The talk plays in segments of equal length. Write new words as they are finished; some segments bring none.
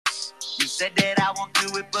Said that I won't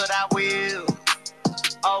do it, but I will.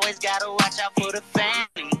 Always gotta watch out for the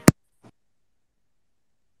family.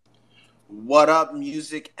 What up,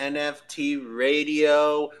 Music NFT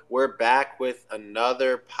Radio? We're back with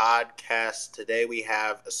another podcast. Today we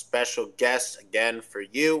have a special guest again for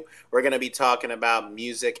you. We're going to be talking about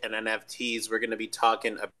music and NFTs. We're going to be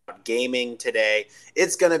talking about gaming today.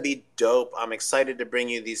 It's going to be dope. I'm excited to bring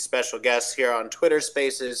you these special guests here on Twitter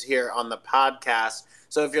Spaces, here on the podcast.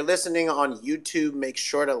 So if you're listening on YouTube, make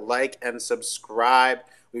sure to like and subscribe.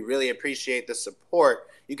 We really appreciate the support.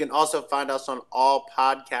 You can also find us on all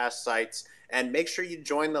podcast sites, and make sure you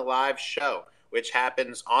join the live show, which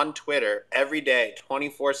happens on Twitter every day,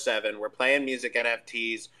 24/7. We're playing music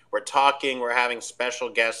NFTs. We're talking. We're having special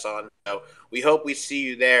guests on. So we hope we see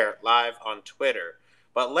you there live on Twitter.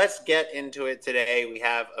 But let's get into it today. We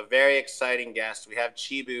have a very exciting guest. We have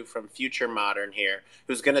Chibu from Future Modern here,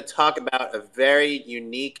 who's going to talk about a very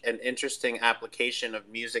unique and interesting application of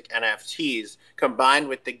music NFTs combined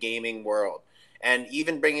with the gaming world, and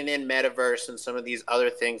even bringing in Metaverse and some of these other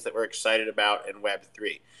things that we're excited about in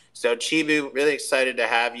Web3. So Chibu, really excited to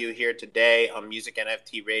have you here today on Music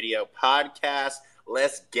NFT Radio Podcast.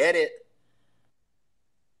 Let's get it.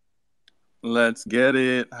 Let's get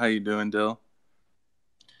it. How you doing, Dill?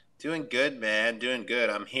 Doing good, man. Doing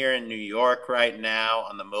good. I'm here in New York right now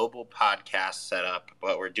on the mobile podcast setup,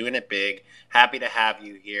 but we're doing it big. Happy to have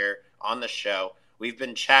you here on the show. We've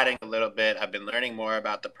been chatting a little bit. I've been learning more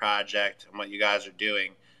about the project and what you guys are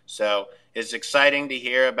doing. So it's exciting to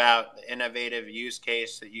hear about the innovative use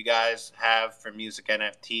case that you guys have for music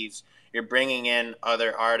NFTs. You're bringing in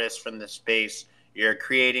other artists from the space. You're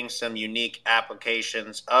creating some unique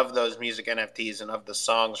applications of those music NFTs and of the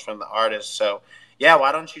songs from the artists. So yeah,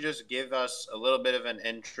 why don't you just give us a little bit of an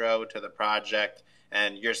intro to the project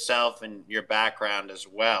and yourself and your background as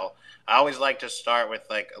well. I always like to start with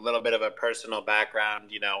like a little bit of a personal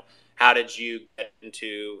background. How did you get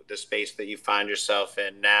into the space that you find yourself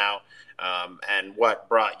in now, and what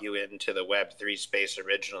brought you into the Web3 space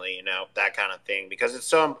originally, that kind of thing, because it's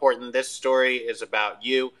so important. This story is about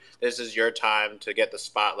you. This is your time to get the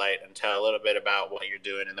spotlight and tell a little bit about what you're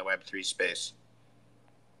doing in the Web3 space.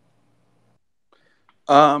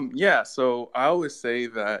 So I always say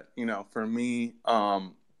that, for me,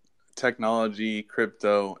 technology,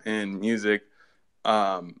 crypto, and music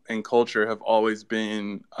and culture have always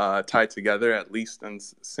been tied together, at least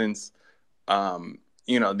since, the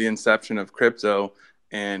inception of crypto.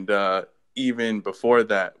 And even before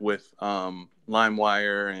that with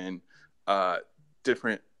LimeWire and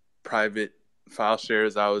different private file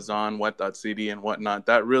shares I was on, wet.cd and whatnot,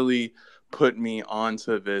 that really put me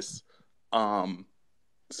onto this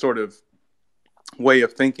sort of way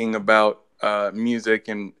of thinking about music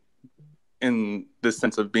and in the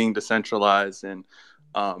sense of being decentralized, and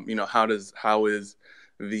how is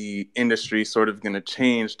the industry sort of going to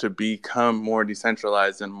change to become more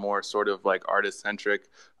decentralized and more sort of like artist centric.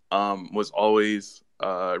 Was always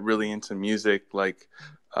really into music, like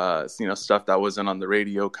stuff that wasn't on the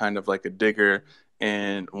radio, kind of like a digger,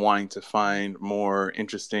 and wanting to find more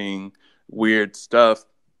interesting, weird stuff.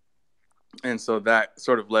 And so that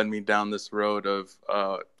sort of led me down this road of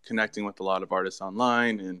connecting with a lot of artists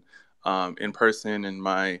online and in person in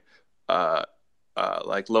my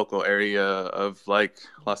like local area of like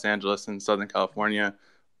Los Angeles and Southern California,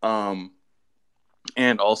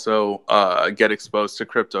 and also get exposed to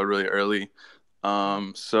crypto really early.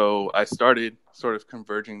 So I started sort of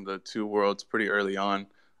converging the two worlds pretty early on.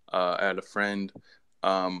 I had a friend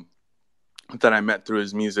that I met through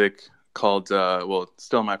his music called,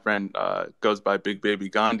 still my friend, goes by Big Baby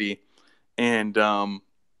Gandhi. And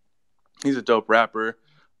he's a dope rapper.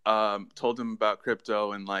 Told him about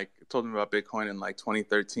crypto and told him about Bitcoin in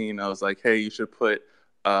 2013. I was like, hey, you should put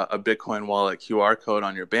a Bitcoin wallet QR code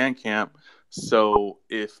on your Bandcamp. So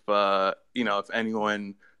if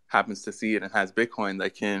anyone happens to see it and has Bitcoin, they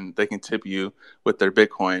can tip you with their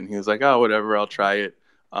Bitcoin. He was like, oh, whatever, I'll try it.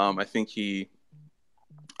 I think he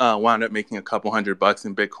wound up making a couple $100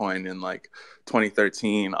 in Bitcoin in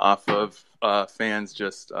 2013 off of fans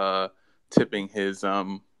just tipping his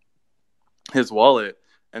wallet.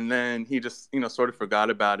 And then he just, sort of forgot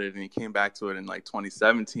about it, and he came back to it in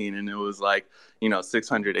 2017, and it was $600,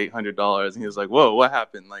 $800. And he was like, whoa, what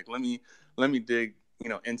happened? Let me dig,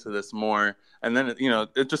 into this more. And then,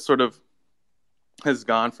 it just sort of has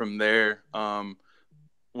gone from there.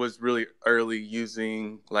 Was really early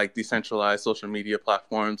using decentralized social media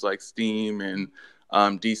platforms like Steam and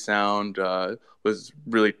D-Sound. Was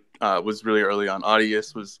really early on.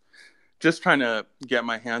 Audius was just trying to get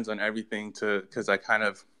my hands on everything because I kind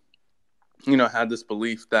of, had this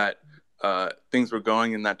belief that things were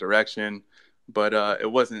going in that direction. But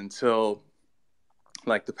it wasn't until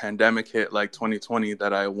like the pandemic hit, like 2020,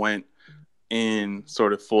 that I went in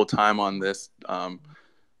sort of full time on this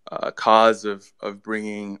cause of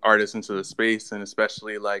bringing artists into the space, and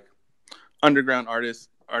especially like underground artists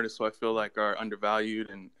who I feel like are undervalued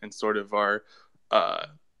and sort of are,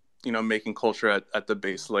 making culture at the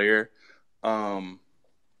base layer.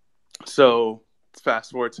 So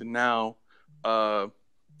fast forward to now,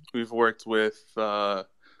 we've worked with,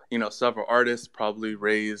 several artists, probably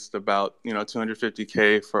raised about,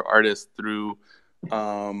 250K for artists through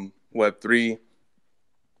Web3.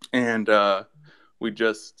 And we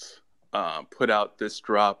just put out this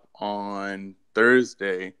drop on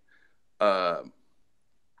Thursday, uh,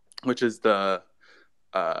 which is the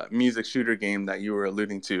music shooter game that you were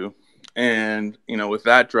alluding to. And, with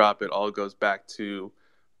that drop, it all goes back to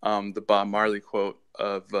the Bob Marley quote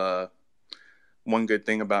of one good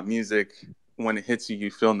thing about music: when it hits you,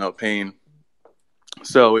 you feel no pain.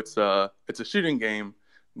 So it's a shooting game,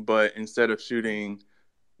 but instead of shooting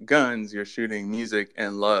guns, you're shooting music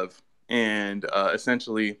and love. And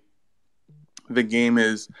essentially, the game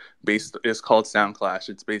is called Sound Clash.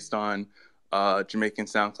 It's based on Jamaican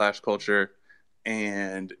Sound Clash culture,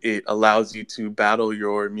 and it allows you to battle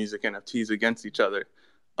your music NFTs against each other.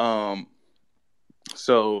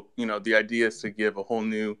 So, the idea is to give a whole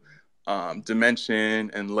new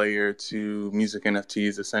dimension and layer to music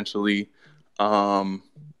NFTs, essentially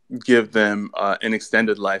give them an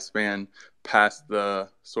extended lifespan past the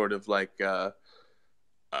sort of like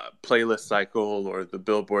playlist cycle or the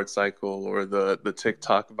Billboard cycle or the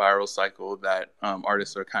TikTok viral cycle that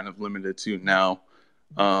artists are kind of limited to now.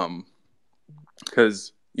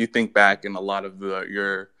 Because you think back, and a lot of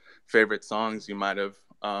your favorite songs you might have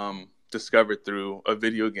discovered through a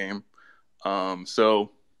video game.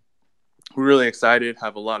 So we're really excited,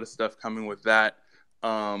 have a lot of stuff coming with that.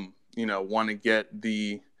 Want to get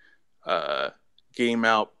the game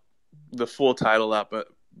out, the full title out, but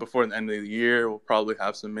before the end of the year. We'll probably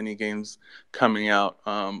have some mini games coming out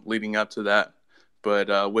leading up to that.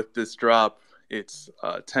 But with this drop, it's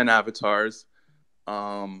 10 avatars.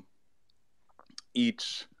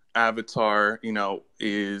 Each avatar,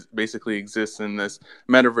 is basically exists in this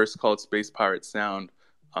metaverse called Space Pirate Sound.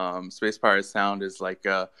 Space Pirate Sound is like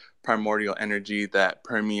a primordial energy that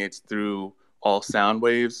permeates through all sound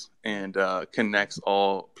waves and connects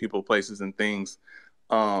all people, places, and things.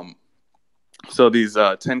 So these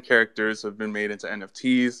 10 characters have been made into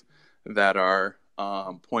NFTs that are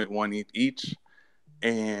 0.1 ETH each.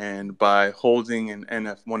 And by holding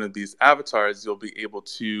one of these avatars, you'll be able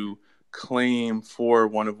to claim 4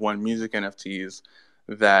 one-of-one music NFTs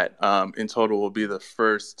that in total will be the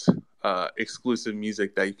first exclusive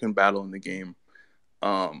music that you can battle in the game.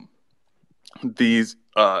 These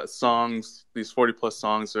songs, these 40 plus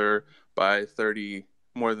songs, are by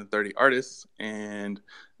more than 30 artists, and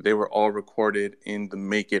they were all recorded in the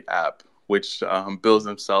Make It app, which bills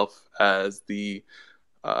himself as the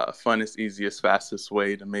funnest, easiest, fastest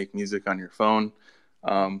way to make music on your phone.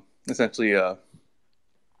 Essentially a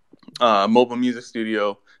mobile music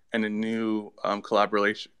studio and a new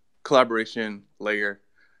collaboration layer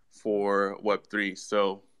for Web3.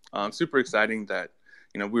 So super exciting that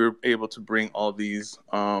we were able to bring all these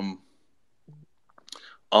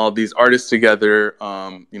artists together,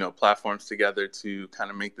 platforms together to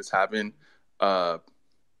kind of make this happen.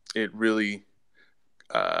 It really,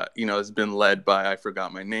 has been led by I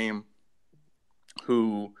Forgot My Name,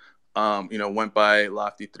 who, went by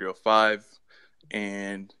Lofty 305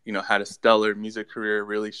 and, had a stellar music career,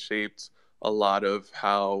 really shaped a lot of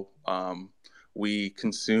how we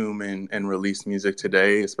consume and release music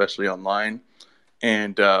today, especially online.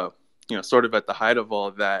 And, sort of at the height of all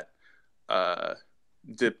of that,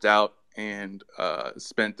 dipped out and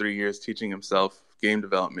spent 3 years teaching himself game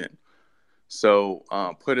development. So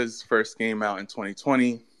put his first game out in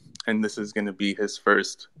 2020, and this is going to be his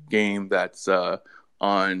first game that's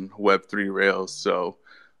on Web3 rails. So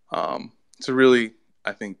it's a really,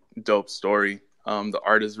 I think, dope story. The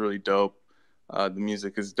art is really dope. The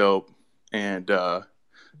music is dope. And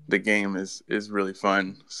the game is really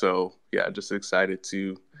fun. So yeah, just excited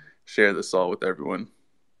to share this all with everyone.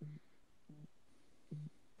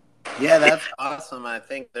 Yeah, that's awesome. I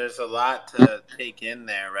think there's a lot to take in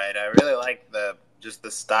there, right? I really like the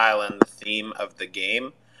style and the theme of the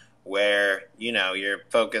game, where you're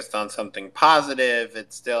focused on something positive.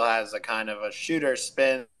 It still has a kind of a shooter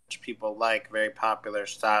spin, which people like, very popular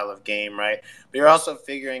style of game, right? But you're also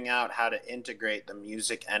figuring out how to integrate the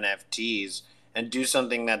music NFTs and do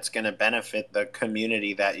something that's going to benefit the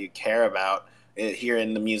community that you care about. here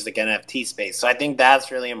in the music NFT space. So I think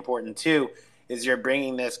that's really important too, is you're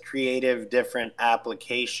bringing this creative, different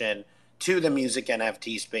application to the music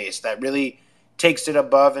NFT space that really takes it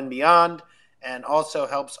above and beyond, and also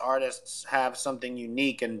helps artists have something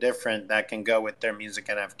unique and different that can go with their music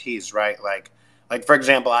NFTs, right? Like for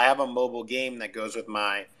example, I have a mobile game that goes with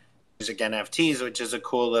my music NFTs, which is a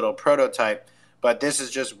cool little prototype. But this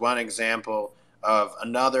is just one example of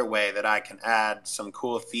another way that I can add some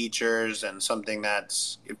cool features and something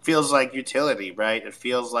it feels like utility, right? It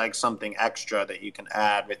feels like something extra that you can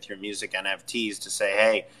add with your music NFTs to say,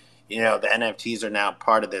 hey, the NFTs are now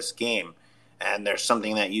part of this game, and there's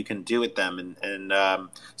something that you can do with them. And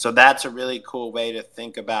so that's a really cool way to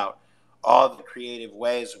think about all the creative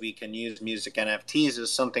ways we can use music NFTs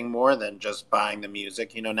as something more than just buying the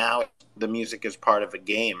music. Now the music is part of a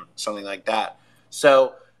game, something like that.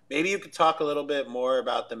 So maybe you could talk a little bit more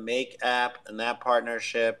about the Make app and that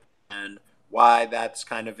partnership, and why that's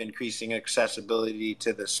kind of increasing accessibility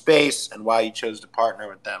to the space, and why you chose to partner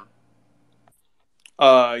with them.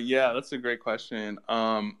 Yeah, that's a great question.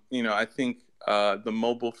 I think the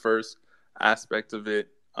mobile first aspect of it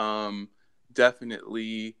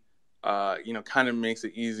definitely, kind of makes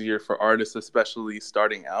it easier for artists, especially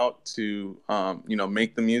starting out, to,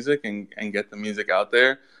 make the music and get the music out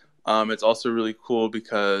there. It's also really cool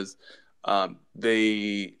because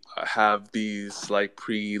they have these like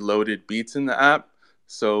pre-loaded beats in the app.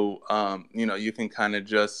 So, you can kind of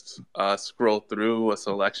just scroll through a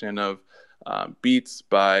selection of beats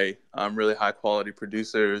by really high quality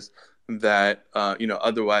producers that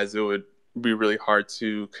otherwise it would be really hard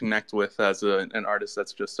to connect with as an artist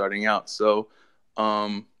that's just starting out. So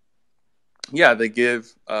yeah, they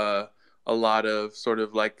give a lot of sort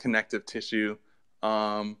of like connective tissue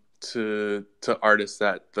to artists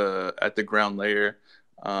at the ground layer,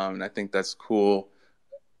 and I think that's cool.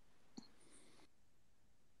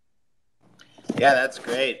 Yeah, that's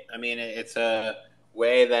great. I mean, it's a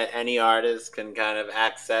way that any artist can kind of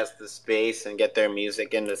access the space and get their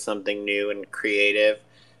music into something new and creative.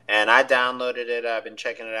 And I downloaded it. I've been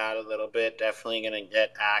checking it out a little bit. Definitely going to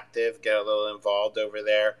get active, get a little involved over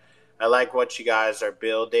there. I like what you guys are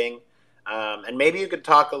building. And maybe you could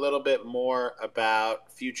talk a little bit more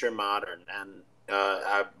about Future Modern. And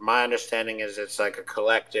my understanding is it's like a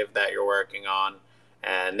collective that you're working on,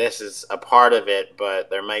 and this is a part of it, but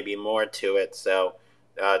there might be more to it. So,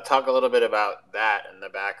 talk a little bit about that and the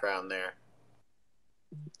background there.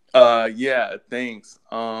 Yeah, thanks.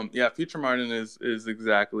 Yeah, Future Martin is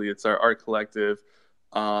exactly, it's our art collective.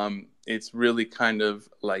 It's really kind of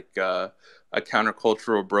like a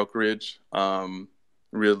countercultural brokerage,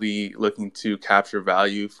 really looking to capture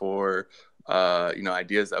value for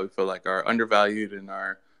ideas that we feel like are undervalued and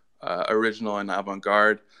are original and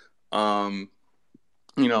avant-garde. Um,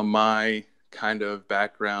 my kind of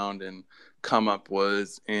background and come up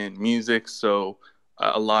was in music, so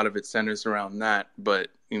a lot of it centers around that. But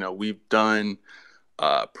we've done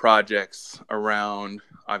projects around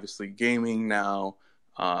obviously gaming now,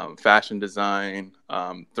 fashion design,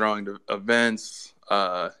 throwing to events,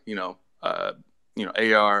 AR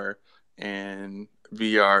and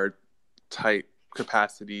VR type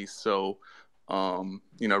capacity. So,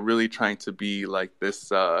 really trying to be like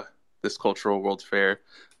this cultural world fair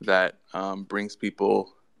that brings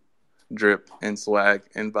people drip and swag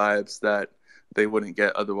and vibes that they wouldn't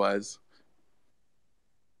get otherwise.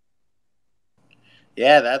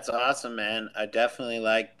 Yeah, that's awesome, man. I definitely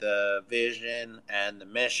like the vision and the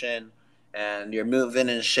mission, and you're moving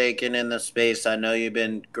and shaking in the space. I know you've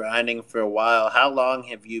been grinding for a while. How long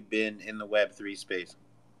have you been in the Web3 space?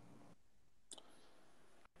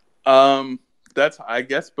 Um, that's, I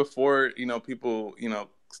guess, before people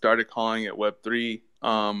started calling it Web3.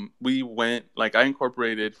 We went, like, I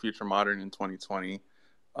incorporated Future Modern in 2020,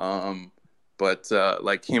 um, but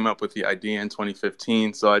like came up with the idea in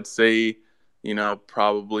 2015. So I'd say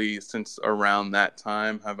probably since around that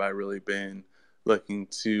time have I really been looking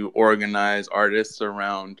to organize artists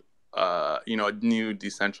around a new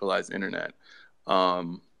decentralized internet.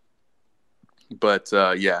 Um, but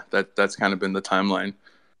yeah, that's kind of been the timeline.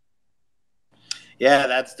 Yeah,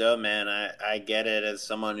 that's dope, man. I get it as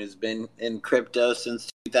someone who's been in crypto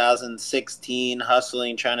since 2016,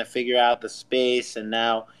 hustling, trying to figure out the space, and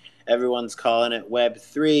now everyone's calling it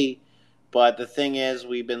Web3. But the thing is,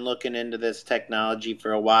 we've been looking into this technology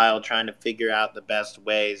for a while, trying to figure out the best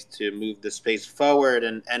ways to move the space forward,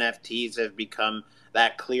 and NFTs have become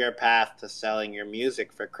that clear path to selling your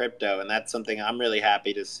music for crypto, and that's something I'm really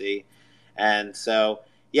happy to see. And so,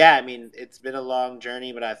 yeah, I mean, it's been a long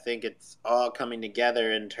journey, but I think it's all coming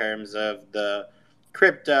together in terms of the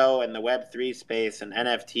crypto and the Web3 space and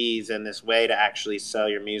NFTs and this way to actually sell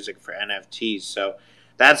your music for NFTs. So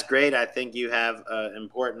that's great. I think you have an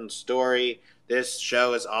important story. This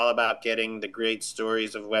show is all about getting the great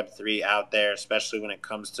stories of Web3 out there, especially when it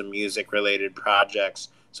comes to music related projects.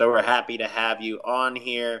 So we're happy to have you on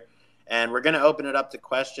here. And we're going to open it up to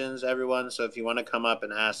questions, everyone. So if you want to come up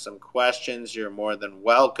and ask some questions, you're more than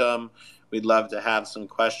welcome. We'd love to have some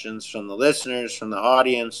questions from the listeners, from the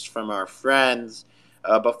audience, from our friends.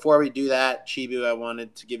 Before we do that, Chibu, I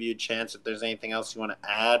wanted to give you a chance if there's anything else you want to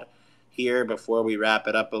add here before we wrap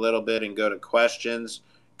it up a little bit and go to questions.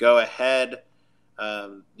 Go ahead.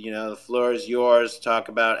 The floor is yours. Talk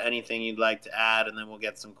about anything you'd like to add, and then we'll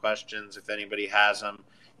get some questions if anybody has them.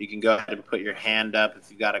 You can go ahead and put your hand up if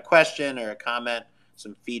you've got a question or a comment,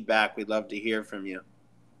 some feedback. We'd love to hear from you.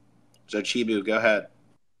 So, Chibu, go ahead.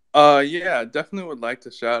 Yeah, definitely would like to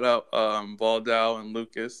shout out Valdao and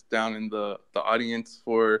Lucas down in the audience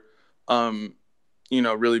for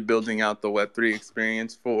really building out the Web3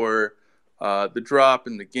 experience for the drop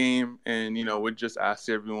and the game. And would just ask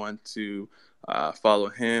everyone to follow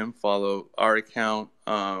him, follow our account,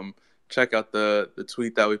 check out the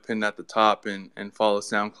tweet that we pinned at the top, and follow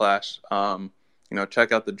Soundclash.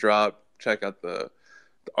 Check out the drop, check out the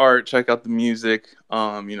art, check out the music.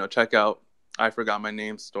 Check out I Forgot My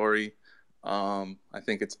Name story. I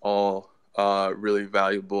think it's all really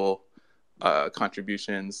valuable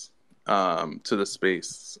contributions to the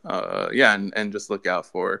space. And just look out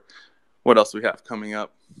for what else we have coming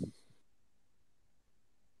up.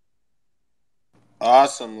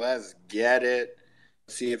 Awesome. Let's get it.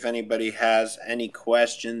 See if anybody has any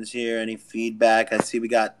questions here, any feedback. I see we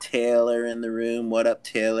got Taylor in the room. What up,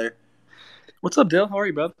 Taylor? What's up, Dale? How are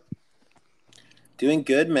you, bud? Doing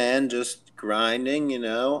good, man. Just grinding,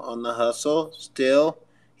 on the hustle still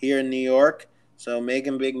here in New York. So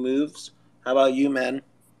making big moves. How about you, man?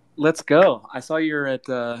 Let's go. I saw you're at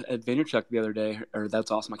Vaynerchuk the other day, or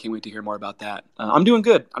that's awesome. I can't wait to hear more about that. I'm doing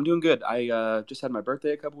good. I just had my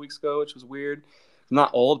birthday a couple weeks ago, which was weird. I'm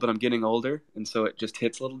not old, but I'm getting older, and so it just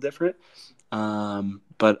hits a little different.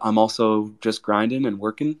 But I'm also just grinding and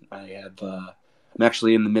working. I'm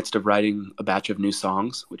actually in the midst of writing a batch of new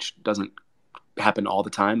songs, which doesn't happen all the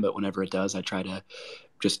time, but whenever it does, I try to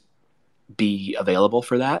just be available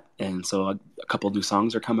for that. And so a couple new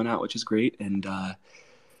songs are coming out, which is great. And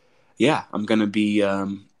I'm going to be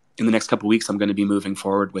in the next couple weeks. I'm going to be moving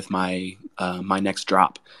forward with my next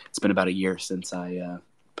drop. It's been about a year since I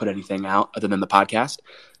put anything out other than the podcast.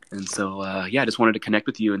 And so, I just wanted to connect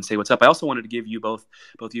with you and say what's up. I also wanted to give you both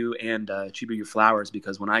you and Chibu your flowers,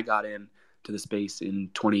 because when I got in to the space in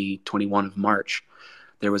 2021 of March,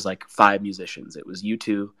 there was like 5 musicians. It was you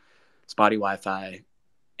two, Spotty Wi-Fi,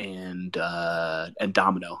 and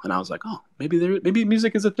Domino. And I was like, oh, maybe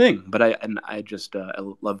music is a thing. But I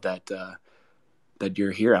love that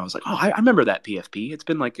you're here. I was like, oh, I remember that PFP. It's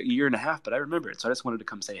been like a year and a half, but I remember it. So I just wanted to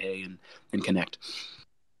come say hey and connect.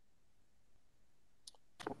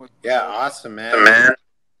 Yeah, awesome, man.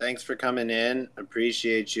 Thanks for coming in.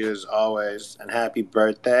 Appreciate you as always. And happy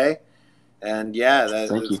birthday. And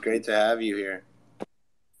it's great to have you here.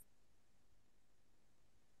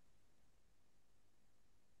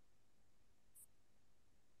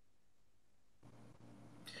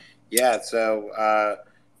 Yeah, so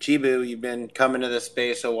Chibu, you've been coming to the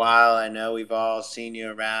space a while. I know we've all seen you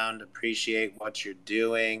around. Appreciate what you're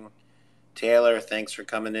doing. Taylor, thanks for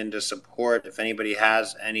coming in to support. If anybody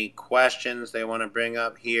has any questions they want to bring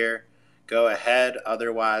up here, go ahead.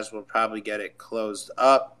 Otherwise, we'll probably get it closed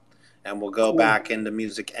up and we'll go back into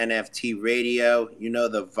Music NFT Radio. You know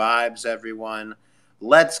the vibes, everyone.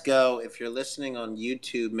 Let's go. If you're listening on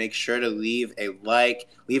YouTube, make sure to leave a like,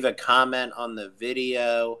 leave a comment on the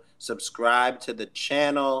video, subscribe to the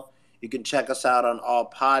channel. You can check us out on all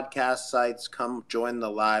podcast sites. Come join the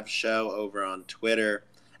live show over on Twitter.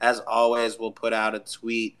 As always, we'll put out a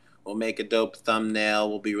tweet. We'll make a dope thumbnail.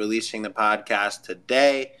 We'll be releasing the podcast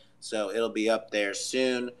today, so it'll be up there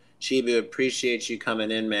soon. Chibu, appreciate you coming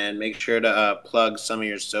in, man. Make sure to plug some of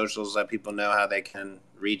your socials, let people know how they can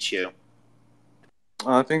reach you.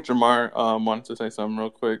 I think Jamar wanted to say something real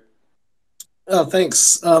quick. Oh,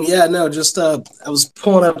 thanks. I was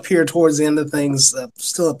pulling up here towards the end of things.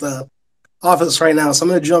 Still at the office right now, so I'm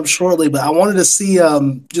going to jump shortly. But I wanted to see,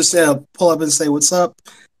 pull up and say what's up.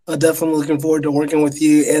 Definitely looking forward to working with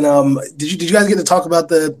you. And did you guys get to talk about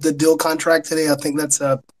the deal contract today? I think that's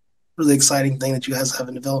a really exciting thing that you guys have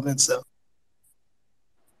in development. So,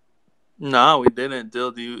 no, we didn't.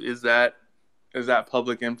 Dill, is that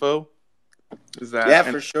public info?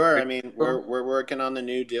 For sure. I mean, we're working on the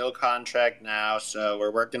new deal contract now, so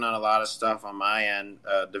we're working on a lot of stuff on my end,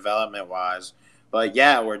 development wise. But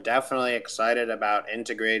yeah, we're definitely excited about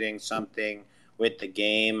integrating something with the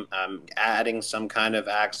game, adding some kind of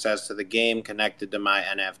access to the game connected to my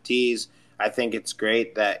NFTs. I think it's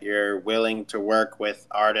great that you're willing to work with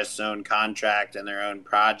artists' own contract and their own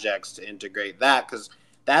projects to integrate that, because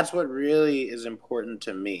that's what really is important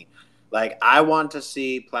to me. Like, I want to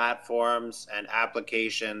see platforms and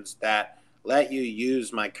applications that let you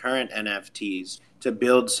use my current NFTs to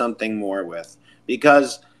build something more with.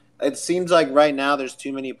 Because it seems like right now there's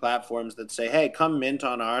too many platforms that say, hey, come mint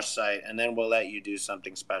on our site and then we'll let you do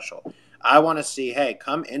something special. I want to see, hey,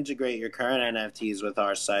 come integrate your current NFTs with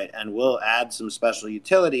our site and we'll add some special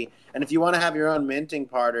utility. And if you want to have your own minting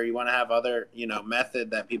part or you want to have other,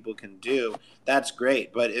 method that people can do, that's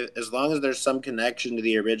great. But as long as there's some connection to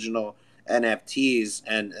the original NFTs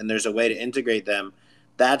and there's a way to integrate them,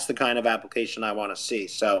 that's the kind of application I want to see.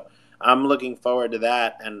 So I'm looking forward to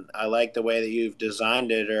that, and I like the way that you've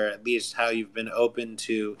designed it, or at least how you've been open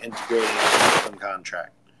to integrating a custom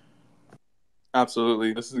contract.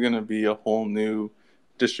 Absolutely. This is going to be a whole new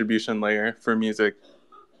distribution layer for music.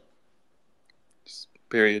 Just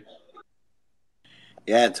period.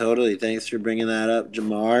 Yeah, totally. Thanks for bringing that up,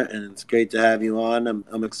 Jamar, and it's great to have you on.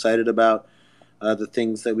 I'm excited about the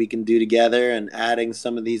things that we can do together and adding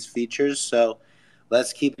some of these features. So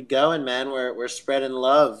let's keep it going, man. We're spreading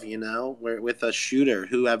love, We're with a shooter.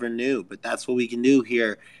 Whoever knew? But that's what we can do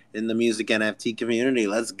here in the music NFT community.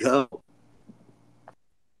 Let's go.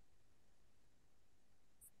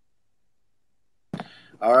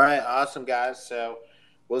 All right, awesome, guys. So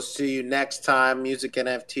we'll see you next time. Music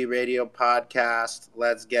NFT Radio Podcast.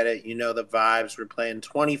 Let's get it. You know the vibes. We're playing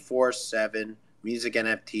 24/7 music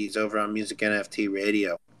NFTs over on Music NFT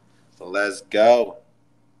Radio. So let's go.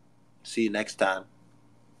 See you next time.